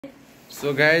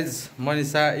So guys,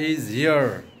 Manisha is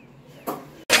here.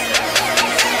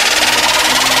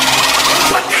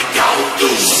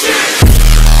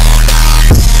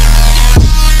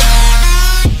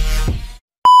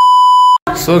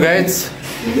 So guys,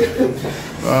 video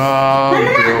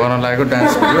गर्न लागेको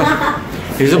dance video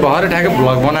हिजो भर्खर ठ्याक्कै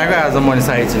भ्लग बनाएको आज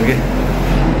मनिषा आइछन् कि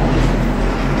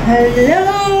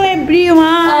हेलो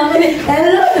एभ्रीवान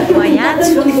हेलो म यहाँ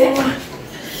छु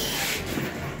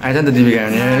आइछ नि त दिपिका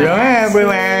नि हेलो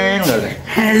एभ्रीवान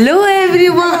हेलो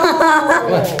एभ्रीवान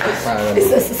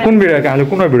कुन भिडियो काले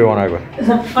कुन भिडियो बनाएको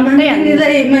कन्नै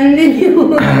हामीलाई मान्दिनु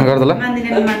गर्दा ल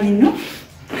मान्दिनु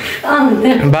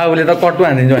बाबुले त कट्टु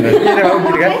हान्दिन्छ भनेर के रे बाबु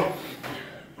भिडियो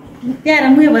त्यहाँ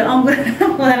मुहे भयो अङ्कुर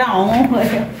परेर हौ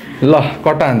भयो ल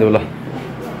कट्टा हान्दिउ ल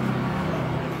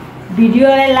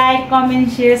भिडियोलाई लाइक कमेन्ट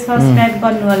शेयर सब्स्क्राइब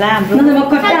गर्नु होला हाम्रो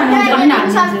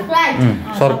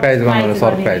सरप्राइज गर्नु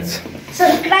सरप्राइज ए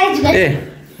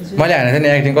मैले हानेको थिएँ नि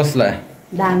एक्टिङ कस्तो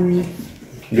लाग्यो दामी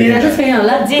फेरि त छैन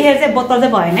होला जेहेर चाहिँ बोतल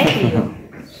चाहिँ भएन है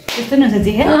त्यस्तो नि हुन्छ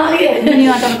जेहेर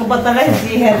निवाटरको बोतलै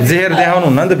जेहेर देखाउनु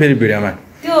हुन्न नि त फेरि भिडियोमा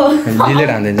त्यो डिलेट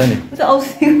हान्दिन्छ नि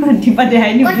औषधीको टिपा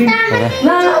देखाइ नि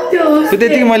त्यो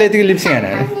त्यतिकै मैले यतिकै लिप्सिङ हाने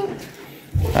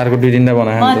अर्को 2 दिन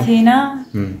बनाएको म थिएन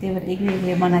त्यो भएर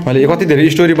एक्लै बनाएको मैले कति धेरै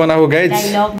स्टोरी बनाएको गाइज म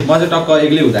चाहिँ टक्क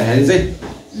एक्लै हुँदाखेरि चाहिँ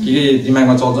के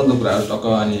दिमागमा चल्छ नि त कुराहरू टक्क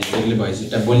अनि एक्लै भएपछि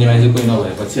त्यहाँ बोल्ने मान्छे कोही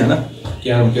नभएपछि होइन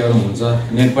केरम हुन्छ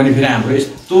नेट पनि फेरि हाम्रो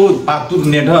यस्तो पातुर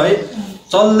नेट है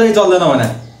चल्दै चल्दैन भने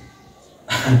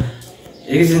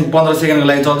एकैछिन 15 सेकेन्डको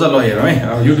लागि चल्छ ल हेरौँ है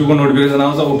अब युट्युबको नोटिफिकेसन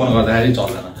आउँछ ओपन गर्दाखेरि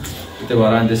चल्दैन त्यही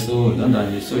भएर अनि त्यस्तो हुन्छ नि त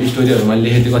अनि यस्तो स्टोरीहरू मैले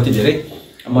लेखेको थिएँ कति धेरै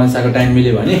मनिषाको टाइम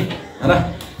मिल्यो भने होइन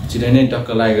छिटै नै टक्क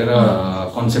लागेर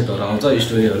कन्सेप्टहरू आउँछ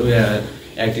स्टोरीहरू या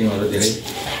एक्टिङहरू धेरै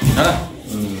होइन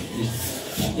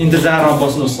इन्तजारमा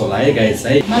बस्नुहोस् होला है गाइस है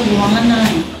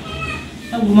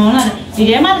घुमाउन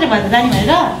भिडियो मात्रै भएर जाने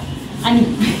भनेर अनि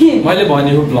मैले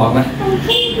भनेको ब्लगमा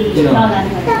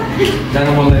जान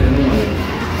मन लाग्दैन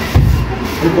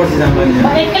पछि जानु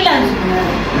एक्लै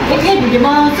भिडियो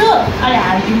बनाउँछु अनि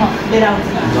हाल्छु म लिएर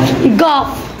आउँछु गफ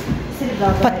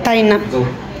पत्ताइन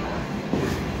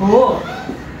हो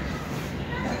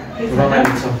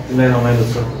रमाइलो छ तिमीलाई रमाइलो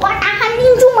छ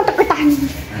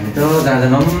हामी त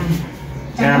जाँदैनौँ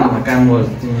काम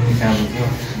गर्छ काम छ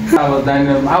अब जाँदैन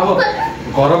अब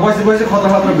घर बसी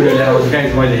खतरा भिडियो लिएर आउँछु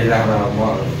गाइस मैले म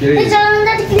के अरे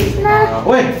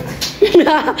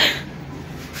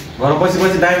घर बसी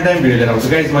दामी भिडियो लिएर आउँछु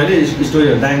गाइस मैले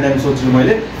स्टोरीहरू दामी सोच्छु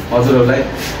मैले हजुरहरूलाई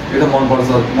एकदम मनपर्छ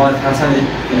मलाई थाहा छ नि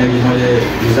किनकि मैले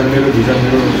मेरो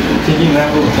थिङ्किङ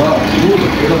राम्रो हुन्छ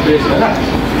एकदम बेस्ट होइन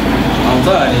आउँछ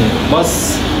अनि बस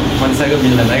मनिषाको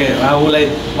मिल्दैन कि अब उसलाई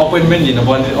अपोइन्टमेन्ट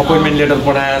दिनुपर्ने अपोइन्टमेन्ट लेटर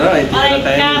पठाएर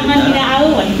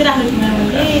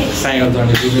साइकल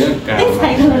चढ्ने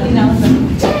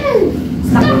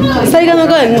साइकलमा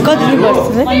गयो भने कति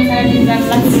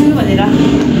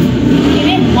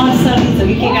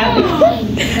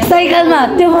साइकलमा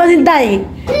त्यो पनि दाइ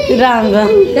राम्रो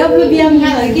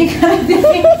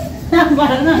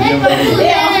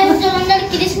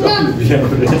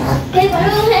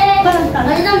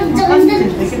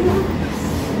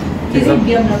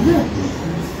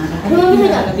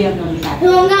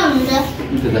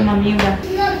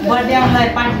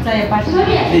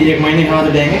एक महिना खाँदा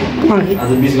ड्याङ्गे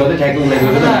आज 20 गर्दै ठ्याक्क उसलाई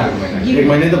गरेर एक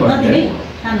महिना त भयो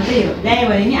ल्यायो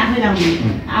भने नि आफै लाउने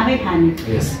आफै खाने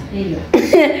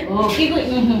हो के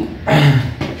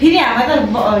फेरि हाम्रो त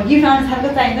गिफ्ट अनुसारको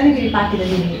चाहिन्छ नि फेरि पार्टीले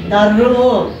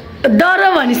डर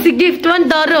भनेपछि गिफ्ट पनि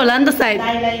डर होला नि त सायद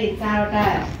दाइलाई 4वटा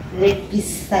लेग पिस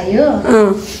चाहियो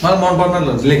मलाई मन पर्दैन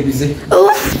लेग पिस चाहिँ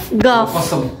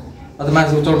कसम अझ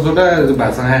मासुको चोटचोटा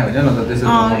भातसँग आयो भने न त त्यसरी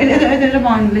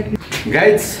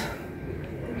गाइज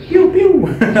पिउ पिउ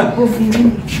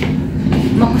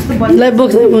म कस्तो बल्लाई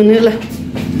बोक्छ भने ल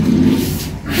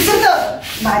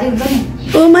भारी हुन्छ नि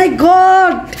ओ माय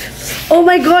गॉड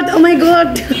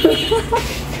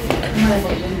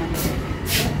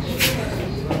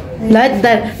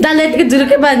दाले यतिकै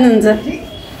जुरुकै बाँध्नुहुन्छ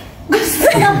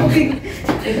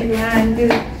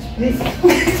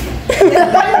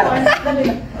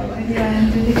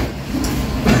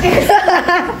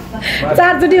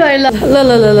चारचोटि भयो ल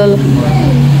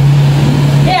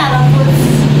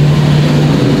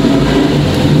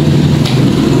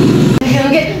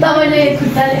तपाईँले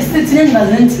खुट्टाले यस्तो चिने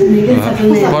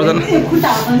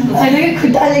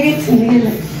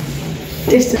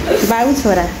बाबु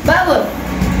छोरा बाबु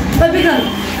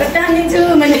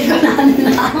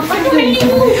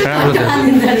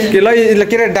के ल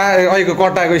के अरे अहिलेको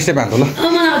कट्टाको स्टेप हान्छ ल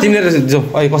तिमीले जाऊ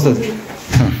अहिले कस्तो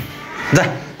जा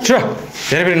छुरा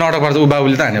धेरै फेरि नाटक पर्छ ऊ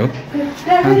बाबुले त हान्यो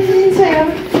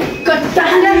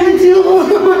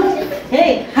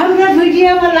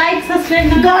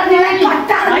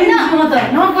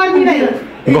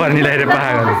गर्नीलाई रे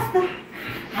पागल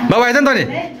बाबु आइज नि त नि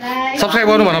सब्सक्राइब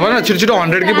गर्नु भन्नु पऱ्यो छिटो छिटो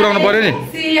 100 के पुऱ्याउनु पऱ्यो नि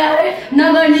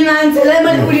नगर्ने मान्छेलाई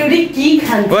मैले उडी उडी के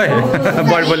खान्छ ओइ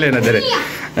बढी बोल्ने होइन धेरै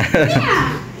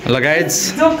ल गाइज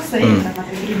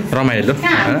रमाइलो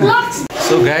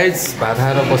सो गाइज भात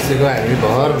खाएर बसेको हामी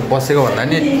भर बसेको भन्दा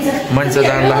नि मनिषा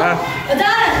जान्ला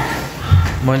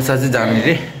मनिषा चाहिँ जाने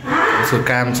रे उसको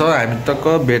काम छ हामी टक्क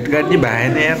भेटघाट नि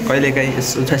भएन यार कहिलेकाहीँ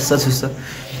यसो छुस्छ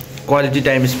क्वालिटी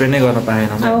टाइम स्पेन्ड नै गर्न पाएन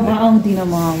अब आउँदिनँ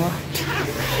म अब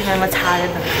तिमीलाई छाडे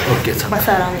त ओके छ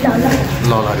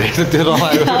ल रे त्यो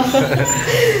रमायो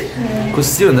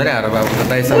खुसी हुन्छ नि हारो बाबु त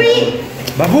दाइसँग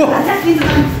बाबु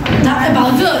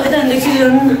भाउजू यता एकछिन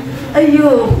यो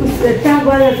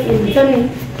टाँगबाट हुन्छ नि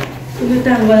यो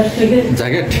टाँगबाट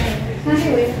ज्याकेट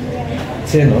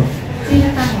चेन हो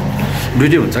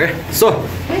दुइटै हुन्छ क्या सो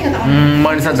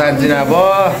मनिषा जान्दिनँ अब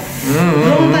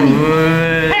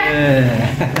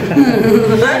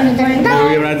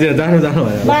जानु जानु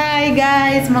बाई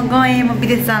गाइस म गएँ म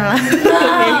विदेश जानु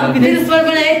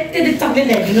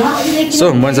सो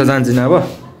मनिषा जान्दिनँ अब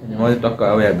मैले टक्क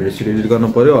अब यहाँ भिडियो सिडियो गर्नु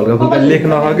पऱ्यो हल्का फुल्का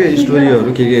लेख्न कि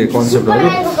स्टोरीहरू के कन्सेप्टहरू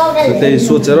त्यही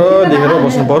सोचेर लेखेर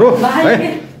बस्नु पऱ्यो है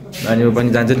अनि पनि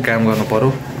जान्छ नि काम गर्नु पऱ्यो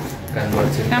काम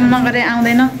गर्छ काम नगरे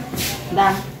आउँदैन ल